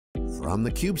from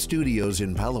theCUBE studios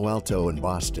in Palo Alto and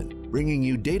Boston, bringing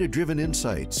you data-driven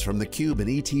insights from theCUBE and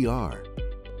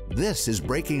ETR. This is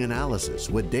Breaking Analysis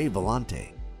with Dave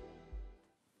Vellante.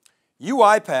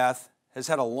 UiPath has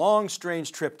had a long,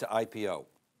 strange trip to IPO.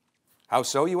 How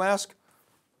so, you ask?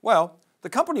 Well, the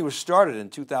company was started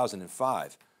in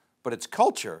 2005, but its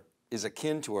culture is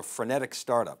akin to a frenetic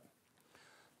startup.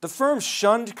 The firm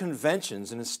shunned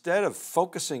conventions, and instead of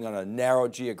focusing on a narrow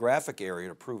geographic area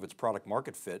to prove its product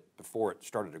market fit before it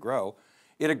started to grow,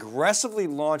 it aggressively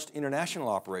launched international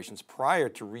operations prior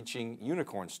to reaching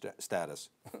unicorn status.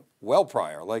 Well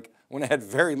prior, like when it had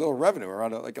very little revenue,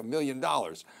 around like $1 million.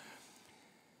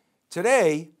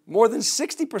 Today, more than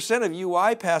 60% of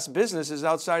UiPath's business is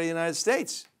outside of the United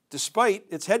States, despite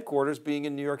its headquarters being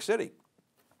in New York City.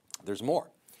 There's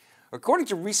more. According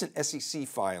to recent SEC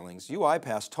filings,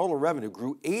 UiPath's total revenue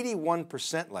grew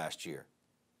 81% last year,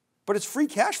 but its free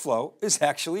cash flow is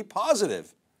actually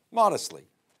positive, modestly.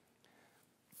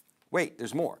 Wait,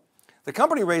 there's more. The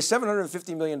company raised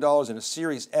 $750 million in a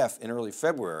Series F in early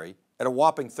February at a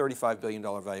whopping $35 billion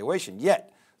valuation,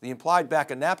 yet the implied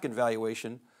napkin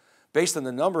valuation based on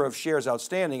the number of shares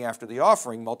outstanding after the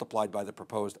offering multiplied by the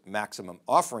proposed maximum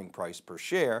offering price per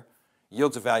share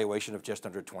yields a valuation of just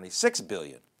under $26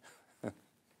 billion.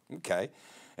 Okay,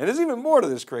 and there's even more to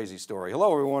this crazy story.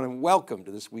 Hello everyone and welcome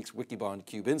to this week's Wikibon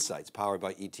CUBE Insights powered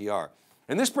by ETR.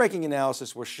 In this breaking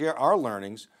analysis, we'll share our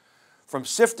learnings from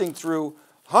sifting through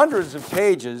hundreds of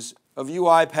pages of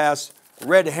UiPath's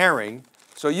red herring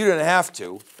so you didn't have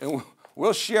to, and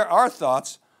we'll share our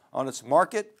thoughts on its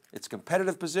market, its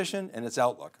competitive position, and its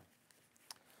outlook.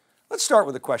 Let's start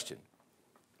with a question.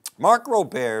 Mark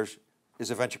Roberge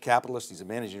is a venture capitalist. He's a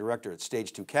managing director at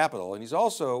Stage 2 Capital, and he's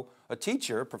also a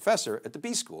teacher, a professor at the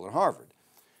B School at Harvard.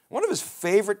 One of his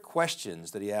favorite questions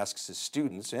that he asks his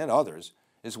students and others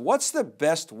is, what's the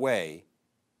best way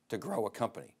to grow a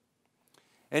company?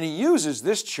 And he uses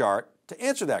this chart to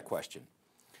answer that question.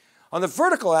 On the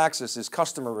vertical axis is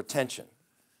customer retention,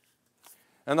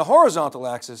 and the horizontal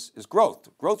axis is growth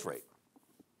rate.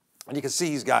 And you can see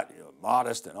he's got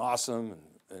modest and awesome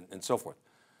and so forth.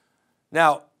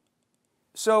 Now,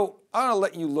 so I'm going to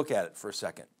let you look at it for a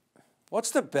second.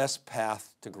 What's the best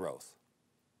path to growth?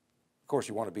 Of course,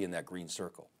 you want to be in that green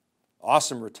circle.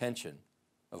 Awesome retention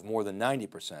of more than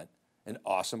 90% and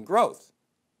awesome growth.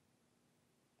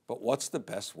 But what's the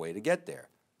best way to get there?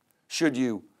 Should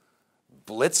you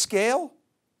blitz scale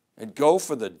and go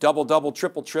for the double,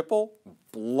 triple,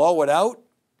 blow it out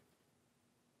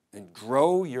and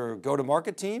grow your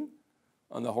go-to-market team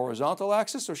on the horizontal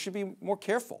axis, or should you be more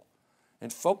careful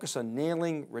and focus on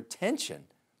nailing retention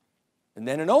and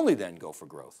then and only then go for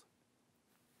growth?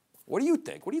 What do you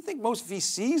think? What do you think most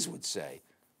VCs would say?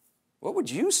 What would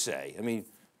you say? I mean,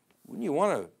 wouldn't you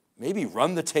want to maybe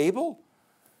run the table,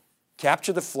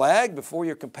 capture the flag before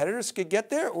your competitors could get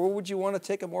there, or would you want to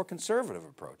take a more conservative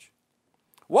approach?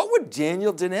 What would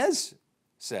Daniel Dines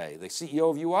say, the CEO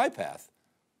of UiPath?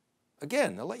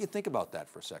 Again, I'll let you think about that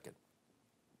for a second.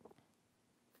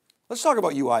 Let's talk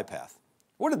about UiPath.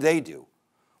 What did they do?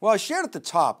 Well, I shared at the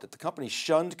top that the company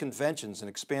shunned conventions and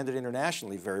expanded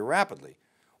internationally very rapidly,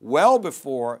 well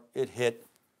before it hit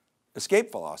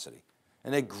escape velocity.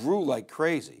 And they grew like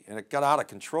crazy, and it got out of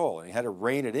control, and you had to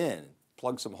rein it in,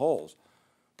 plug some holes.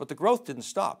 But the growth didn't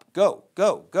stop. Go,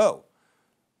 go, go.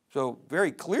 So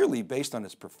very clearly, based on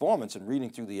its performance and reading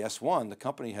through the S1, the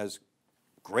company has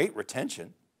great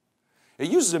retention. It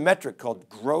uses a metric called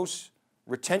gross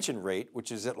retention rate,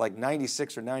 which is at like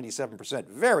 96 or 97%,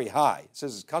 very high. It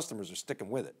says its customers are sticking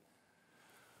with it.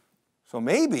 So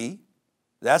maybe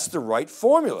that's the right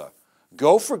formula.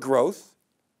 Go for growth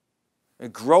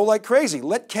and grow like crazy.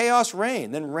 Let chaos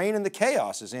reign, then reign in the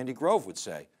chaos, as Andy Grove would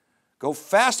say. Go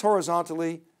fast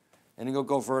horizontally and then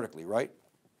go vertically, right?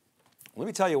 Let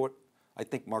me tell you what I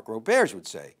think Mark Roberge would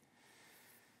say.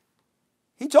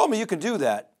 He told me you can do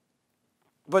that,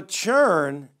 but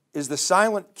churn is the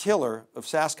silent killer of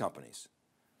SaaS companies.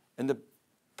 And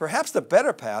perhaps the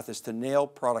better path is to nail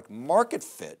product market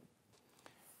fit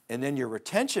and then your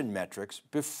retention metrics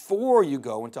before you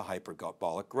go into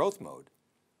hyperbolic growth mode.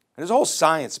 And there's a whole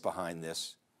science behind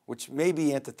this, which may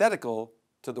be antithetical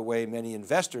to the way many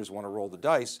investors want to roll the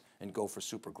dice and go for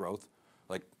super growth,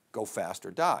 like go fast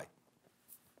or die.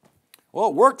 Well,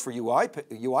 it worked for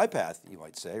UiPath, you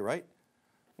might say, right?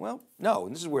 Well, no,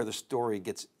 and this is where the story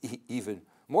gets even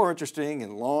more interesting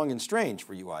and long and strange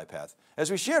for UiPath.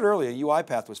 As we shared earlier,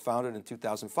 UiPath was founded in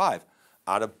 2005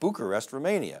 out of Bucharest,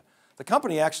 Romania. The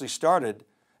company actually started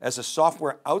as a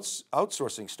software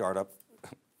outsourcing startup.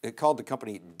 It called the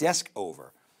company Desk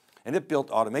Over. And it built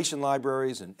automation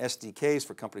libraries and SDKs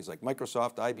for companies like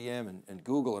Microsoft, IBM, and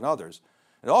Google and others.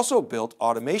 It also built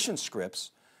automation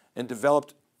scripts and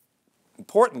developed,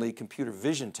 importantly, computer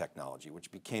vision technology,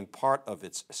 which became part of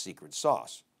its secret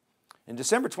sauce. In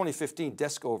December 2015,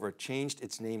 Deskover changed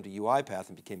its name to UiPath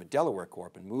and became a Delaware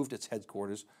Corp and moved its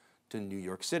headquarters to New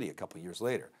York City a couple years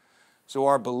later. So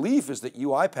our belief is that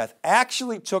UiPath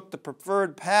actually took the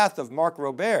preferred path of Mark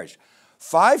Roberge,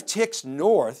 5 ticks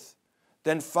north,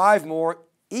 then 5 more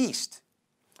east.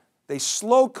 They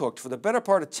slow cooked for the better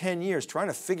part of 10 years trying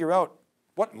to figure out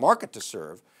what market to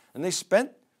serve, and they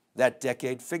spent that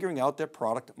decade figuring out their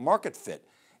product market fit.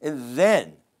 And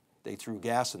then they threw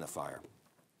gas in the fire.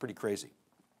 Pretty crazy.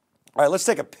 All right, let's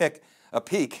take a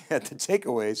peek at the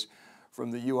takeaways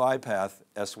from the UiPath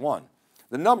S1.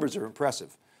 The numbers are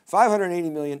impressive. 580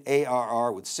 million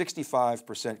ARR with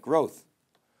 65% growth.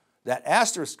 That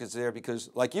asterisk is there because,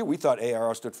 like you, we thought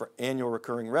ARR stood for annual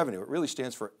recurring revenue. It really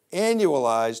stands for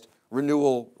annualized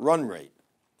renewal run rate.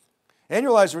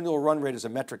 Annualized renewal run rate is a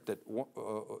metric that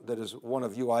is one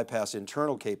of UiPath's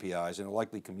internal KPIs, and will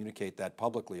likely communicate that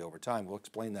publicly over time. We'll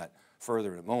explain that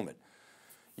further in a moment.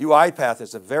 UiPath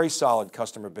has a very solid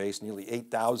customer base, nearly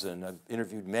 8,000. I've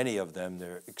interviewed many of them.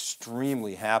 They're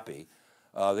extremely happy.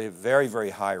 They have very, very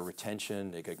high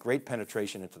retention. They get great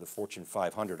penetration into the Fortune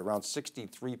 500. Around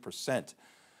 63%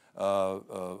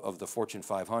 of the Fortune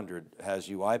 500 has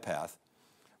UiPath.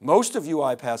 Most of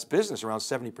UiPath's business, around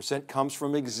 70%, comes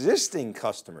from existing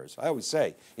customers. I always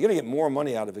say, you're going to get more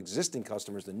money out of existing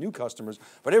customers than new customers,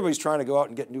 but everybody's trying to go out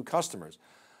and get new customers.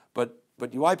 But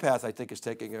UiPath, I think, is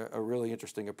taking a really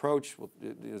interesting approach.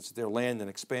 It's their land and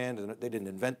expand, and they didn't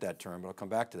invent that term, but I'll come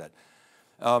back to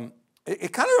that.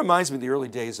 It kind of reminds me of the early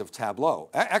days of Tableau.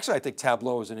 Actually, I think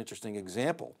Tableau is an interesting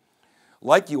example.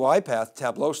 Like UiPath,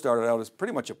 Tableau started out as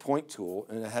pretty much a point tool,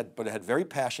 and but it had very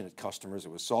passionate customers.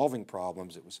 It was solving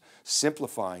problems. It was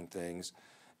simplifying things.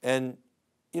 And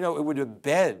it would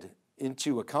embed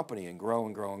into a company and grow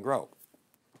and grow and grow.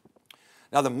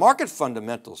 Now, the market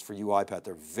fundamentals for UiPath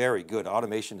are very good.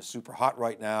 Automation is super hot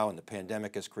right now, and the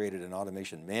pandemic has created an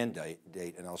automation mandate,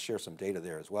 and I'll share some data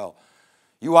there as well.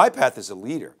 UiPath is a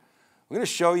leader. I'm going to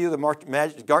show you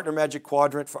the Gartner Magic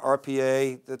Quadrant for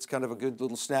RPA. That's kind of a good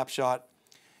little snapshot.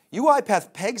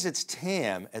 UiPath pegs its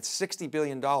TAM at $60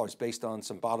 billion based on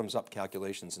some bottoms-up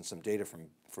calculations and some data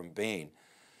from Bain.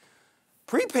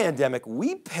 Pre-pandemic,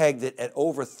 we pegged it at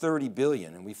over $30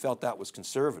 billion, and we felt that was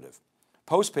conservative.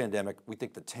 Post-pandemic, we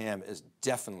think the TAM is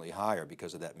definitely higher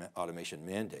because of that automation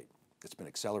mandate that's been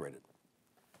accelerated.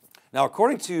 Now,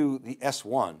 according to the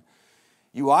S1,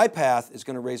 UiPath is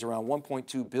going to raise around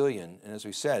 $1.2 billion, and as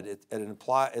we said,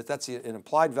 that's an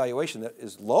implied valuation that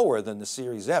is lower than the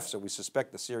Series F, so we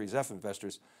suspect the Series F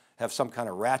investors have some kind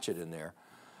of ratchet in there.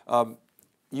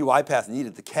 UiPath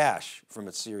needed the cash from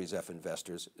its Series F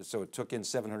investors, so it took in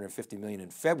 $750 million in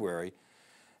February,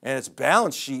 and its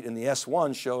balance sheet in the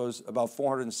S1 shows about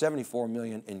 $474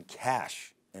 million in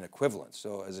cash and equivalents.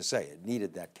 So as I say, it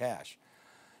needed that cash.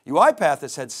 UiPath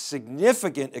has had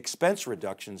significant expense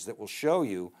reductions that we'll show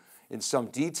you in some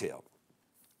detail.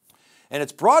 And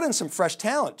it's brought in some fresh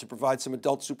talent to provide some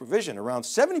adult supervision. Around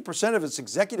 70% of its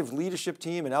executive leadership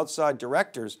team and outside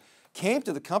directors came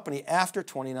to the company after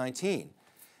 2019.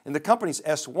 In the company's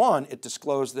S1, it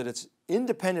disclosed that its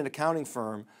independent accounting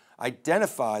firm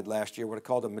identified last year what it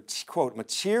called a, quote,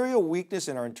 material weakness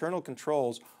in our internal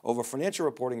controls over financial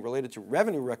reporting related to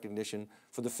revenue recognition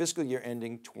for the fiscal year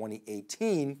ending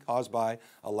 2018, caused by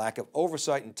a lack of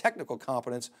oversight and technical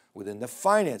competence within the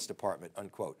finance department,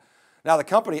 unquote. Now, the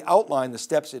company outlined the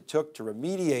steps it took to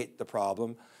remediate the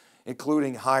problem,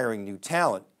 including hiring new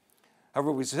talent.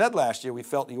 However, we said last year we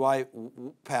felt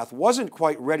UiPath wasn't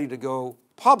quite ready to go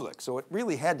public, so it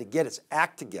really had to get its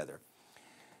act together.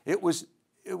 It was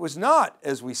not,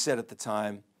 as we said at the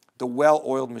time, the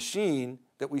well-oiled machine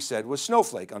that we said was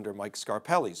Snowflake under Mike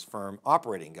Scarpelli's firm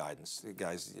Operating Guidance, the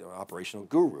guy's operational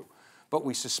guru. But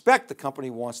we suspect the company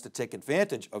wants to take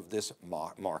advantage of this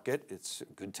market. It's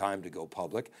a good time to go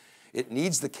public. It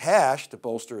needs the cash to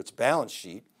bolster its balance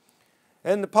sheet.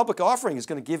 And the public offering is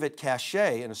going to give it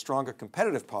cachet and a stronger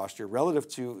competitive posture relative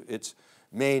to its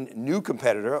main new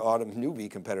competitor,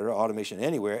 newbie competitor, Automation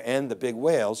Anywhere, and the big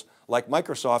whales like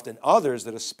Microsoft and others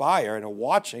that aspire and are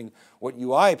watching what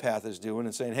UiPath is doing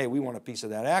and saying, hey, we want a piece of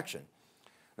that action.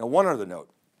 Now, one other note.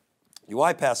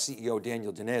 UiPath CEO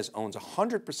Daniel Dines owns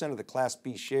 100% of the Class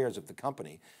B shares of the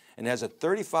company and has a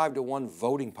 35-to-1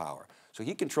 voting power. So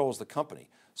he controls the company,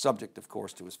 subject, of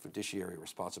course, to his fiduciary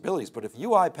responsibilities. But if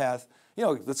UiPath,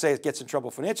 let's say it gets in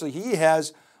trouble financially, he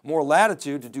has more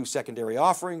latitude to do secondary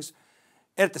offerings,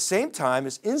 and at the same time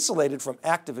is insulated from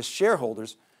activist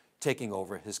shareholders taking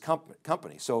over his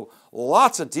company. So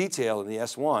lots of detail in the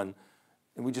S1,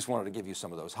 and we just wanted to give you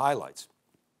some of those highlights.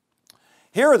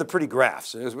 Here are the pretty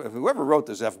graphs. Whoever wrote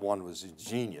this F1 was a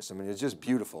genius. I mean, it's just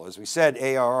beautiful. As we said,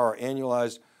 ARR,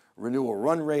 annualized renewal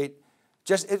run rate,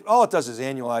 all it does is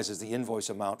annualizes the invoice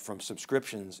amount from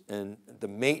subscriptions and the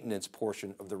maintenance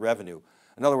portion of the revenue.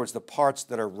 In other words, the parts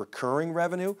that are recurring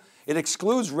revenue. It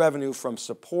excludes revenue from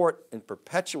support and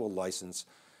perpetual license,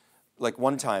 like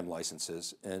one-time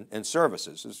licenses and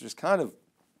services. It's just kind of,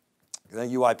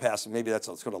 UiPath's, maybe that's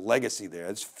a sort of legacy there.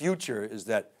 Its future is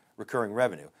that recurring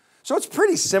revenue. So it's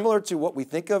pretty similar to what we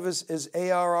think of as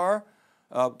ARR,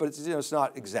 but it's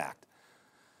not exact.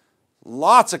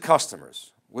 Lots of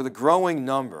customers with a growing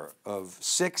number of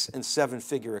 6- and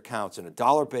 7-figure accounts and a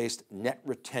dollar-based net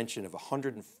retention of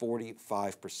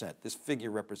 145%. This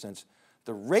figure represents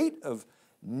the rate of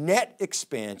net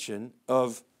expansion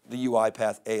of the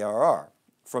UiPath ARR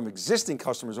from existing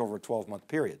customers over a 12-month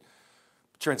period.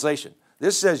 Translation,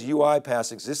 this says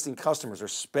UiPath's existing customers are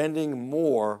spending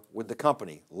more with the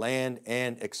company, land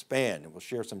and expand, and we'll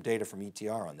share some data from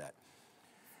ETR on that.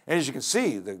 And as you can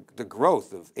see, the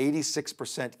growth of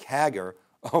 86% CAGR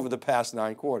over the past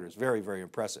 9 quarters, very, very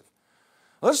impressive.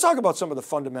 Let's talk about some of the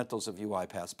fundamentals of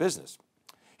UiPath's business.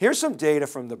 Here's some data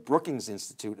from the Brookings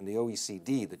Institute and the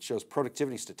OECD that shows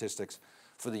productivity statistics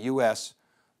for the US.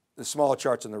 The smaller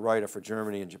charts on the right are for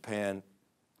Germany and Japan.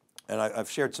 And I've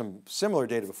shared some similar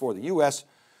data before. The US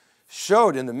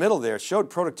showed in the middle there,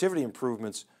 showed productivity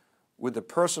improvements with the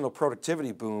personal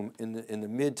productivity boom in the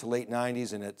mid to late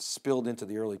 90s, and it spilled into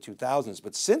the early 2000s.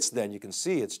 But since then, you can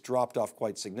see it's dropped off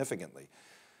quite significantly.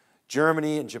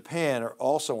 Germany and Japan are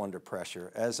also under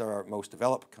pressure, as are most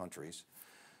developed countries.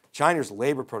 China's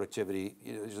labor productivity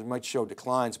might show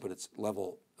declines, but its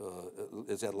level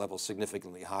is at levels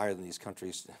significantly higher than these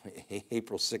countries.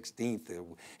 April 16th, the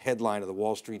headline of the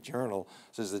Wall Street Journal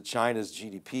says that China's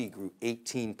GDP grew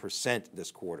 18%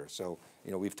 this quarter. So,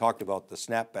 we've talked about the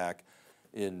snapback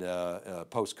in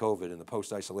post-COVID and the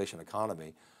post-isolation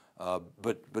economy,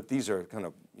 but these are kind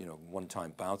of,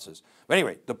 one-time bounces. But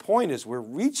anyway, the point is we're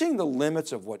reaching the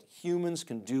limits of what humans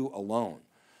can do alone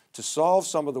to solve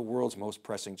some of the world's most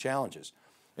pressing challenges.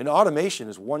 And automation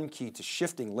is one key to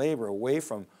shifting labor away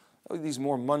from these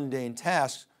more mundane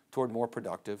tasks toward more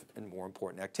productive and more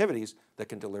important activities that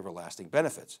can deliver lasting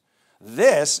benefits.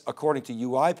 This, according to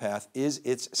UiPath, is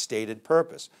its stated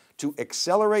purpose: to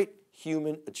accelerate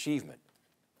human achievement.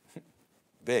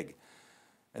 Big.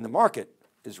 And the market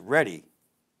is ready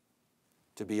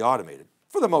to be automated,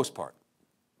 for the most part.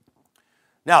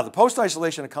 Now, the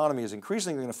post-isolation economy is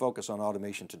increasingly going to focus on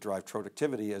automation to drive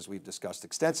productivity, as we've discussed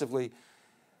extensively.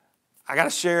 I got to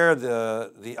share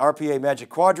the RPA Magic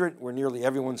Quadrant, where nearly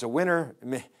everyone's a winner.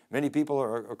 Many people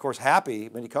are, of course, happy.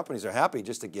 Many companies are happy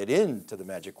just to get into the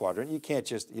Magic Quadrant. You can't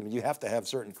just, you have to have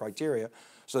certain criteria.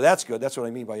 So that's good. That's what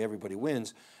I mean by everybody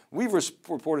wins. We've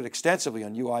reported extensively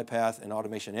on UiPath and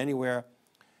Automation Anywhere.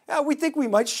 We think we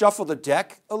might shuffle the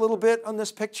deck a little bit on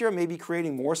this picture, maybe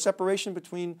creating more separation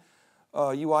between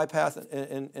UiPath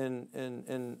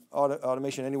and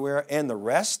Automation Anywhere and the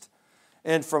rest.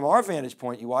 And from our vantage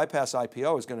point, UiPath's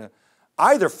IPO is going to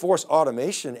either force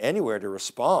Automation Anywhere to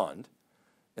respond,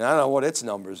 and I don't know what its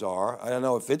numbers are. I don't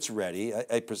know if it's ready.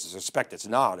 I suspect it's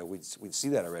not. We'd see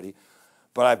that already.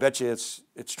 But I bet you it's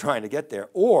trying to get there.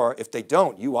 Or if they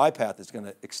don't, UiPath is going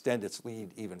to extend its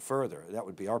lead even further. That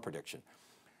would be our prediction.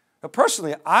 Now,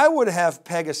 personally, I would have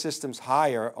Pegasystems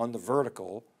higher on the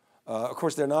vertical. Of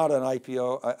course, they're not an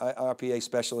RPA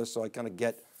specialist, so I kind of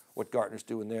get what Gartner's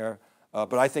doing there.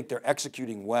 But I think they're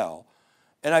executing well.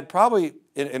 And I'd probably,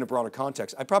 in a broader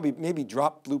context, I'd probably maybe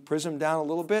drop Blue Prism down a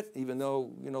little bit, even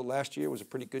though last year was a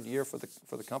pretty good year for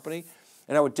the company.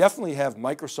 And I would definitely have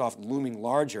Microsoft looming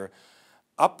larger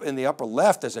up in the upper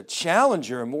left as a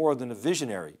challenger more than a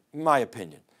visionary, in my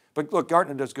opinion. But look,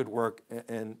 Gartner does good work,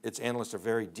 and its analysts are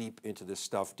very deep into this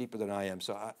stuff, deeper than I am,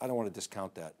 so I don't want to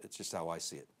discount that. It's just how I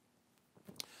see it.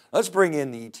 Let's bring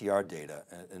in the ETR data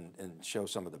and show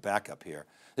some of the backup here.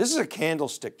 This is a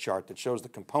candlestick chart that shows the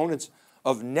components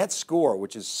of net score,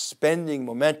 which is spending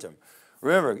momentum.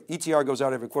 Remember, ETR goes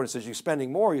out every quarter and says you're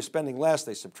spending more, you're spending less.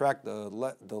 They subtract the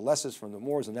lesses from the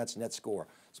mores, and that's net score.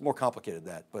 It's more complicated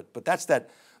than that, but that's that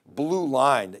blue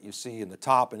line that you see in the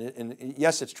top, and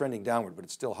yes, it's trending downward, but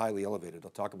it's still highly elevated.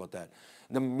 I'll talk about that.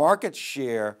 The market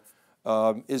share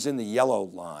is in the yellow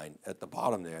line at the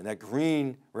bottom there, and that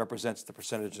green represents the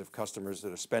percentage of customers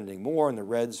that are spending more, and the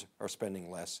reds are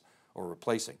spending less or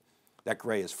replacing. That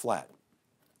gray is flat.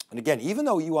 And again, even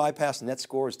though UiPath's net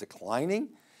score is declining,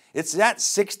 it's at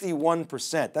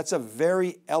 61%. That's a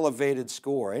very elevated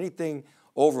score. Anything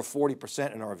over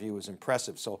 40% in our view is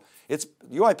impressive. So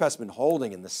UiPath's been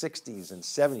holding in the 60s and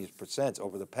 70%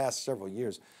 over the past several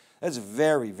years. That's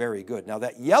very, very good. Now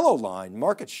that yellow line,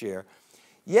 market share,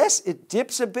 yes, it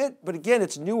dips a bit, but again,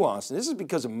 it's nuanced. And this is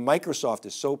because Microsoft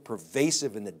is so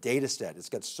pervasive in the data set. It's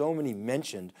got so many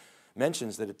mentions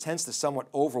that it tends to somewhat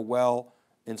overwhelm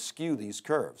and skew these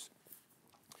curves.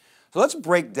 So let's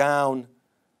break down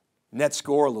net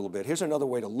score a little bit. Here's another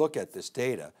way to look at this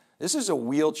data. This is a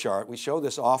wheel chart. We show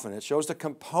this often. It shows the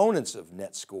components of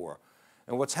net score.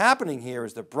 And what's happening here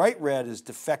is the bright red is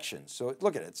defection. So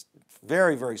look at it, it's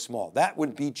very, very small. That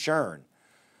would be churn.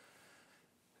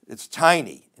 It's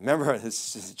tiny. Remember,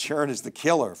 churn is the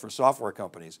killer for software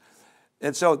companies.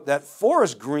 And so that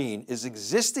forest green is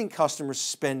existing customers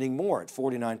spending more at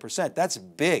 49%. That's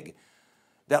big.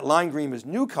 That line green is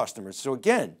new customers. So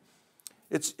again,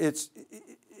 it's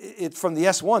from the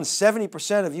S1,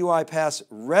 70% of UiPath's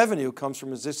revenue comes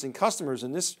from existing customers,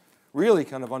 and this really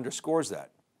kind of underscores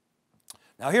that.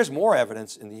 Now here's more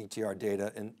evidence in the ETR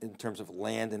data in terms of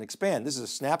land and expand. This is a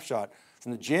snapshot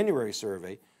from the January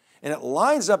survey, and it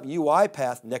lines up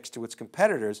UiPath next to its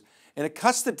competitors, and it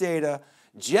cuts the data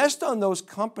just on those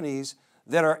companies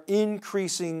that are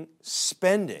increasing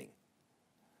spending.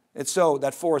 And so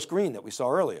that forest green that we saw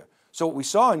earlier. So what we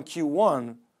saw in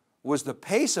Q1 was the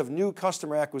pace of new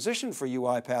customer acquisition for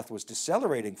UiPath was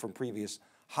decelerating from previous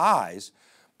highs,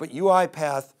 but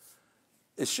UiPath,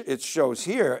 it shows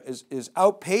here, is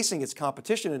outpacing its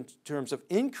competition in terms of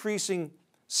increasing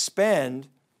spend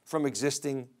from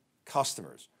existing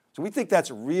customers. So we think that's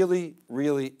really,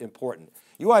 really important.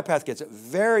 UiPath gets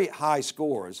very high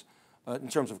scores in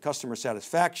terms of customer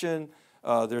satisfaction.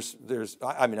 I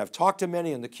mean, I've talked to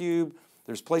many on theCUBE.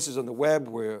 There's places on the web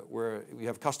where we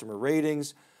have customer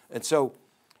ratings. And so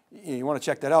you want to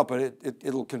check that out, but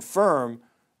it'll confirm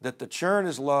that the churn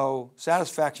is low,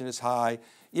 satisfaction is high.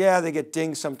 Yeah, they get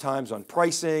dinged sometimes on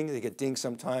pricing. They get dinged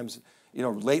sometimes,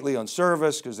 lately on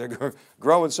service because they're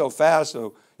growing so fast.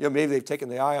 So, maybe they've taken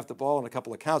the eye off the ball in a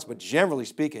couple of accounts, but generally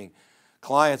speaking,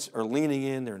 clients are leaning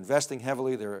in, they're investing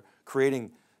heavily, they're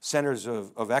creating centers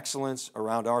of excellence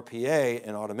around RPA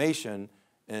and automation,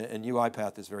 and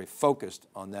UiPath is very focused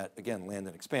on that, again, land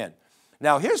and expand.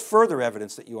 Now here's further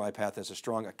evidence that UiPath has a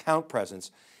strong account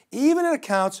presence, even in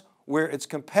accounts where its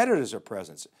competitors are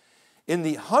present. In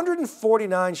the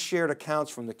 149 shared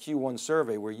accounts from the Q1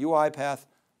 survey where UiPath,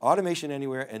 Automation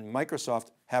Anywhere, and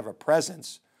Microsoft have a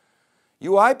presence,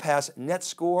 UiPath's net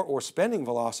score or spending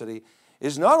velocity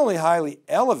is not only highly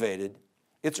elevated,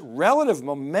 its relative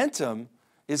momentum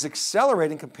is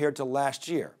accelerating compared to last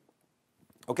year.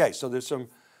 Okay, so there's some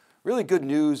really good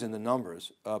news in the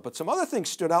numbers, but some other things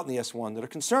stood out in the S1 that are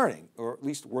concerning, or at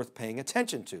least worth paying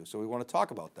attention to, so we want to talk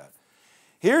about that.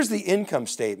 Here's the income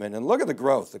statement, and look at the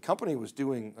growth. The company was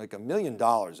doing like $1 million in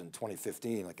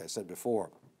 2015, like I said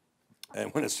before,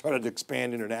 and when it started to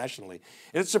expand internationally.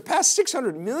 And it surpassed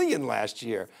 600 million last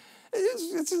year.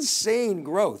 It's insane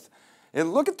growth.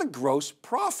 And look at the gross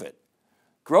profit.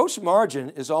 Gross margin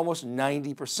is almost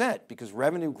 90% because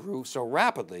revenue grew so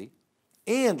rapidly.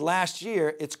 And last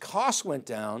year, its costs went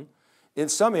down in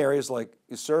some areas like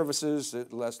services,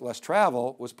 less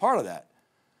travel was part of that.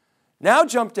 Now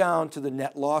jump down to the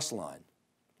net loss line.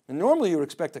 And normally you would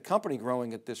expect a company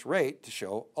growing at this rate to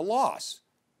show a loss.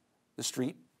 The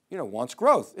street, wants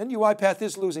growth, and UiPath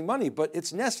is losing money, but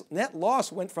its net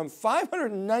loss went from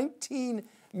 519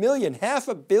 million,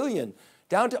 $500 million,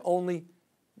 down to only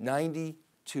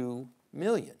 92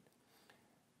 million.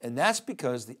 And that's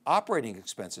because the operating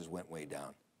expenses went way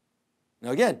down.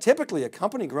 Now again, typically a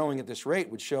company growing at this rate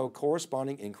would show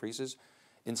corresponding increases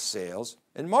in sales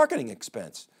and marketing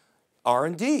expense,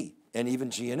 R&D, and even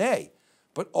G&A,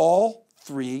 but all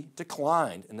three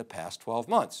declined in the past 12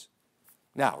 months.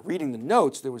 Now, reading the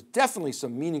notes, there was definitely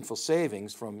some meaningful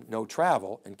savings from no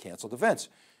travel and canceled events.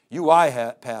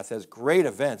 UiPath has great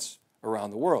events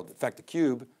around the world. In fact,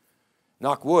 theCUBE,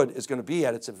 knock wood, is going to be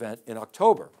at its event in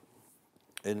October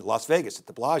in Las Vegas at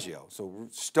the Bellagio, so we're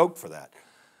stoked for that.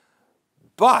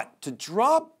 But to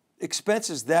drop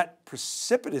expenses that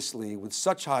precipitously with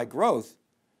such high growth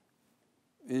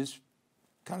is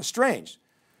kind of strange.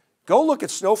 Go look at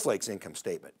Snowflake's income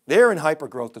statement. They're in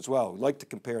hypergrowth as well. We like to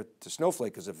compare it to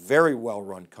Snowflake as a very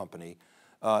well-run company,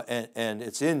 and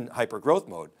it's in hypergrowth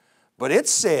mode. But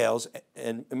its sales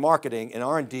and marketing and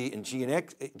R&D and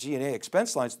G&A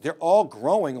expense lines, they're all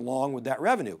growing along with that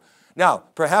revenue. Now,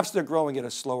 perhaps they're growing at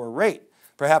a slower rate.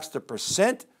 Perhaps the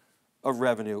percent of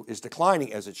revenue is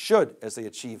declining as it should as they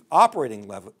achieve operating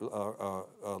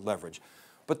leverage.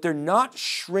 But they're not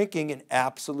shrinking in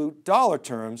absolute dollar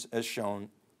terms as shown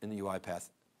in the UiPath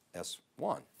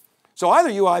S1. So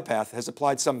either UiPath has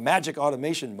applied some magic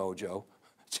automation mojo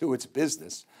to its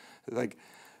business, like,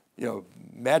 you know,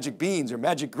 magic beans or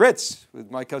magic grits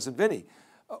with my cousin Vinny.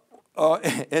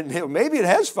 And maybe it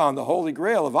has found the holy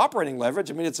grail of operating leverage.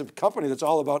 I mean, it's a company that's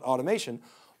all about automation.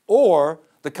 Or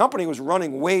the company was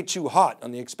running way too hot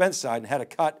on the expense side and had to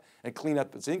cut and clean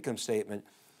up its income statement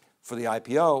for the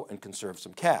IPO and conserve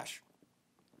some cash.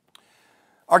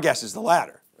 Our guess is the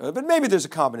latter. But maybe there's a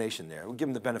combination there. We'll give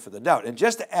them the benefit of the doubt. And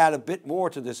just to add a bit more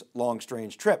to this long,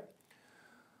 strange trip,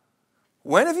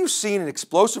 when have you seen an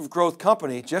explosive growth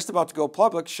company just about to go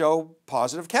public show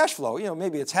positive cash flow? You know,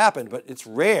 maybe it's happened, but it's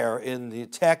rare in the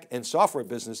tech and software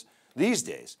business these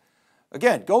days.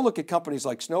 Again, go look at companies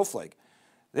like Snowflake.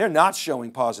 They're not showing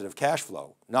positive cash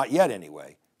flow, not yet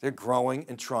anyway. They're growing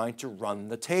and trying to run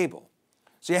the table.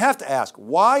 So you have to ask,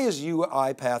 why is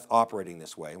UiPath operating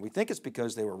this way? And we think it's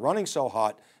because they were running so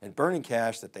hot and burning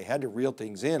cash that they had to reel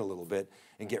things in a little bit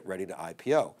and get ready to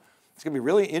IPO. It's going to be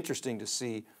really interesting to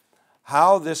see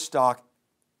how this stock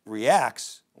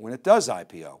reacts when it does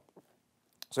IPO.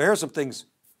 So here are some things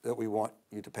that we want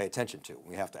you to pay attention to.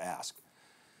 We have to ask.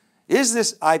 Is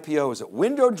this IPO, is it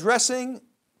window dressing,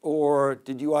 or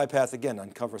did UiPath again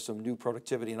uncover some new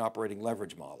productivity and operating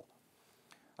leverage model?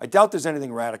 I doubt there's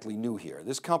anything radically new here.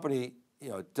 This company,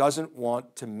 doesn't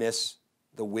want to miss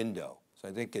the window. So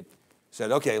I think it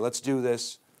said, okay, let's do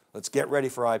this. Let's get ready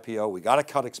for IPO. We got to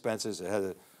cut expenses. It had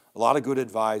a lot of good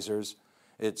advisors.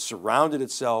 It surrounded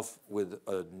itself with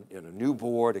a new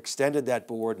board, extended that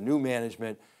board, new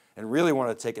management, and really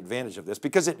wanted to take advantage of this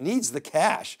because it needs the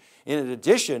cash. In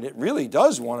addition, it really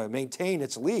does want to maintain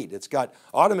its lead. It's got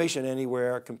automation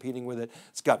anywhere competing with it.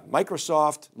 It's got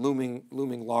Microsoft looming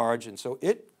large, and so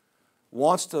it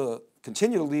wants to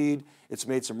continue to lead. It's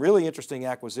made some really interesting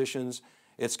acquisitions.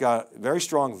 It's got very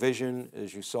strong vision,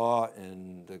 as you saw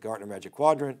in the Gartner Magic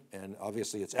Quadrant, and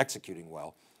obviously it's executing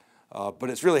well. But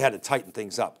it's really had to tighten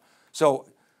things up. So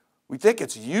we think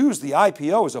it's used the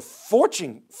IPO as a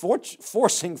forcing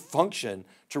function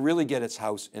to really get its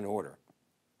house in order.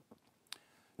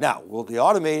 Now, will the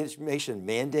automation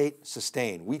mandate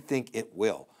sustain? We think it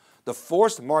will. The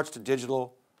forced march to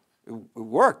digital, it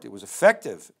worked. It was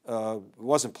effective. It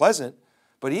wasn't pleasant,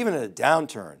 but even in a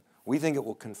downturn, we think it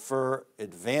will confer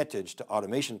advantage to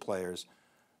automation players,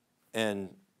 and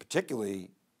particularly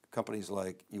companies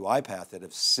like UiPath that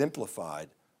have simplified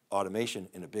automation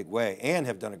in a big way and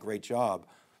have done a great job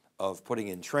of putting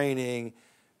in training,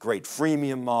 great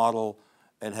freemium model,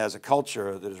 and has a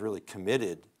culture that is really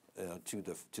committed to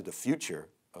the future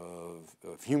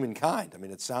of humankind. I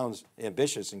mean, it sounds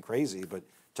ambitious and crazy, but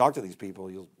talk to these people,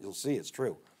 you'll see it's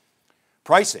true.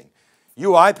 Pricing.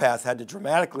 UiPath had to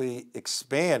dramatically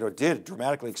expand, or did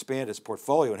dramatically expand its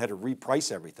portfolio and had to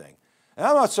reprice everything. And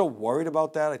I'm not so worried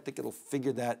about that. I think it'll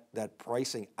figure that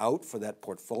pricing out for that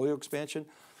portfolio expansion.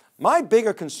 My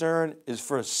bigger concern is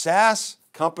for SaaS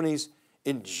companies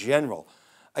in general.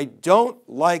 I don't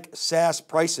like SaaS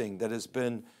pricing that has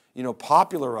been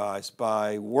popularized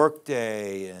by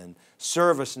Workday and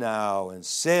ServiceNow and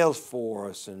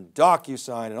Salesforce and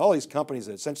DocuSign and all these companies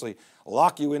that essentially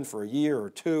lock you in for a year or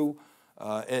two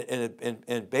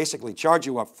and basically charge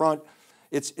you up front.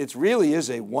 It really is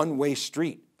a one-way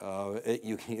street.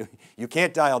 You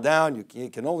can't dial down, you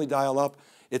can only dial up.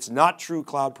 It's not true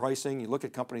cloud pricing. You look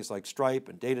at companies like Stripe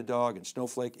and Datadog and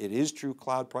Snowflake, it is true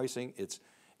cloud pricing.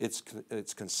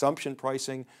 It's consumption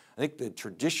pricing. I think the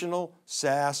traditional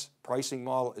SaaS pricing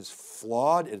model is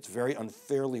flawed. It's very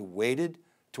unfairly weighted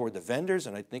toward the vendors,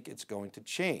 and I think it's going to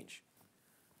change.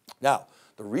 Now,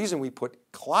 the reason we put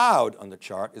cloud on the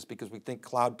chart is because we think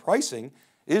cloud pricing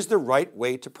is the right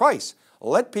way to price.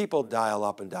 Let people dial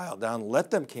up and dial down,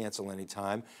 let them cancel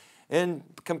anytime, and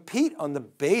compete on the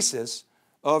basis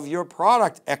of your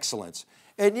product excellence.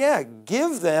 And yeah,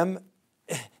 give them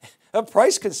a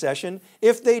price concession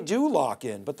if they do lock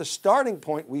in. But the starting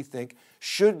point, we think,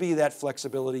 should be that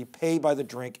flexibility, pay by the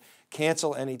drink,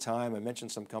 cancel anytime. I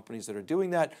mentioned some companies that are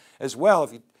doing that as well.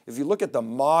 If you look at the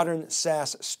modern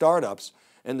SaaS startups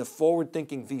and the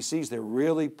forward-thinking VCs, they're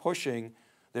really pushing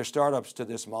their startups to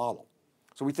this model.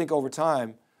 So we think over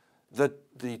time that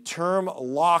the term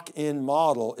lock-in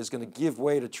model is going to give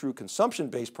way to true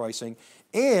consumption-based pricing,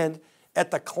 and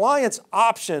at the client's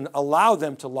option, allow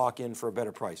them to lock in for a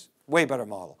better price, way better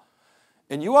model.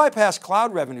 And UiPath's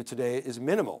cloud revenue today is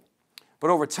minimal, but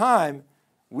over time,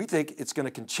 we think it's going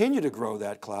to continue to grow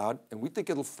that cloud, and we think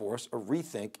it'll force a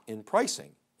rethink in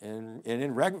pricing and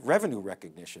in revenue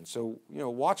recognition. So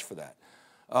watch for that.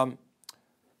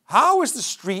 How is the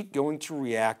street going to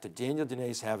react to Daniel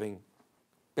Dines having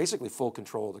basically full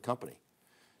control of the company?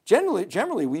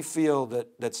 Generally, we feel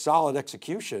that solid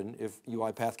execution, if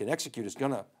UiPath can execute, is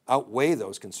going to outweigh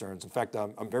those concerns. In fact,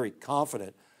 I'm very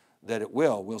confident that it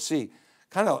will. We'll see.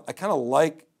 I kind of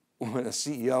like when a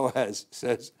CEO has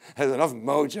enough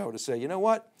mojo to say, you know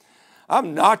what,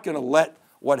 I'm not going to let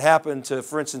what happened to,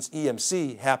 for instance,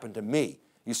 EMC happen to me.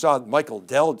 You saw Michael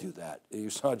Dell do that. You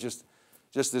saw just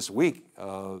this week,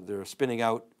 they're spinning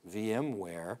out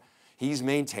VMware. He's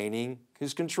maintaining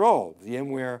his control.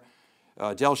 VMware,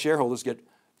 Dell shareholders get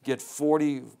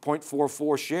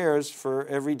 40.44 shares for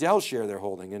every Dell share they're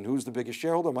holding. And who's the biggest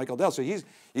shareholder? Michael Dell. So you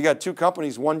got two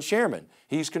companies, one chairman.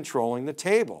 He's controlling the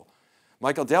table.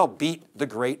 Michael Dell beat the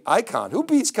great Icahn. Who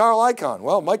beats Carl Icahn?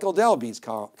 Well, Michael Dell beats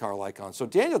Carl Icahn. So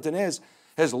Daniel Dines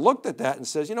has looked at that and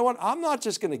says, you know what, I'm not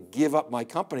just going to give up my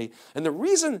company. And the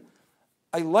reason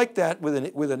I like that with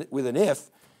an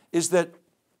if is that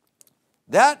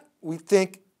we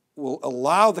think will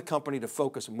allow the company to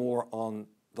focus more on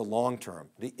the long term.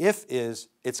 The if is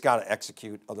it's got to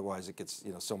execute, otherwise it gets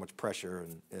so much pressure.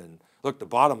 And look, the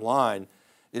bottom line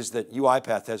is that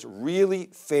UiPath has really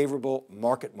favorable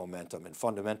market momentum and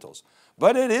fundamentals,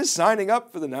 but it is signing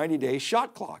up for the 90-day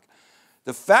shot clock.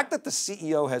 The fact that the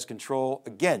CEO has control,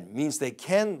 again, means they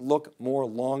can look more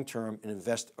long-term and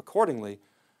invest accordingly.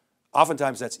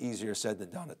 Oftentimes that's easier said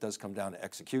than done. It does come down to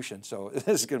execution, so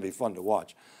this is going to be fun to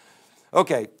watch.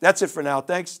 Okay, that's it for now.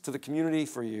 Thanks to the community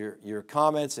for your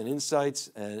comments and insights,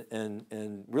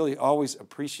 and really always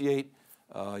appreciate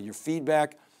your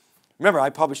feedback. Remember,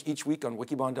 I publish each week on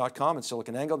wikibon.com and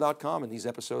siliconangle.com, and these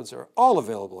episodes are all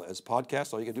available as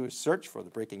podcasts. All you can do is search for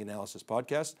the Breaking Analysis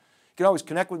Podcast. You can always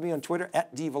connect with me on Twitter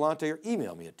 @dvellante, or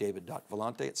email me at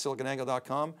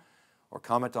david.vellante@siliconangle.com, or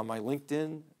comment on my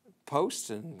LinkedIn posts,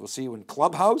 and we'll see you in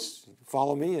Clubhouse.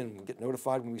 Follow me and get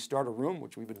notified when we start a room,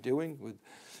 which we've been doing with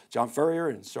John Furrier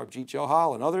and Sarbjeet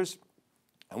Johal and others.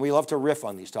 And we love to riff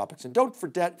on these topics. And don't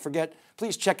forget,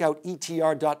 please check out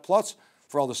etr.plus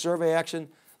for all the survey action.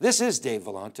 This is Dave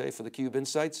Vellante for theCUBE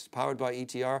Insights, powered by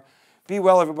ETR. Be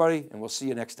well, everybody, and we'll see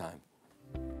you next time.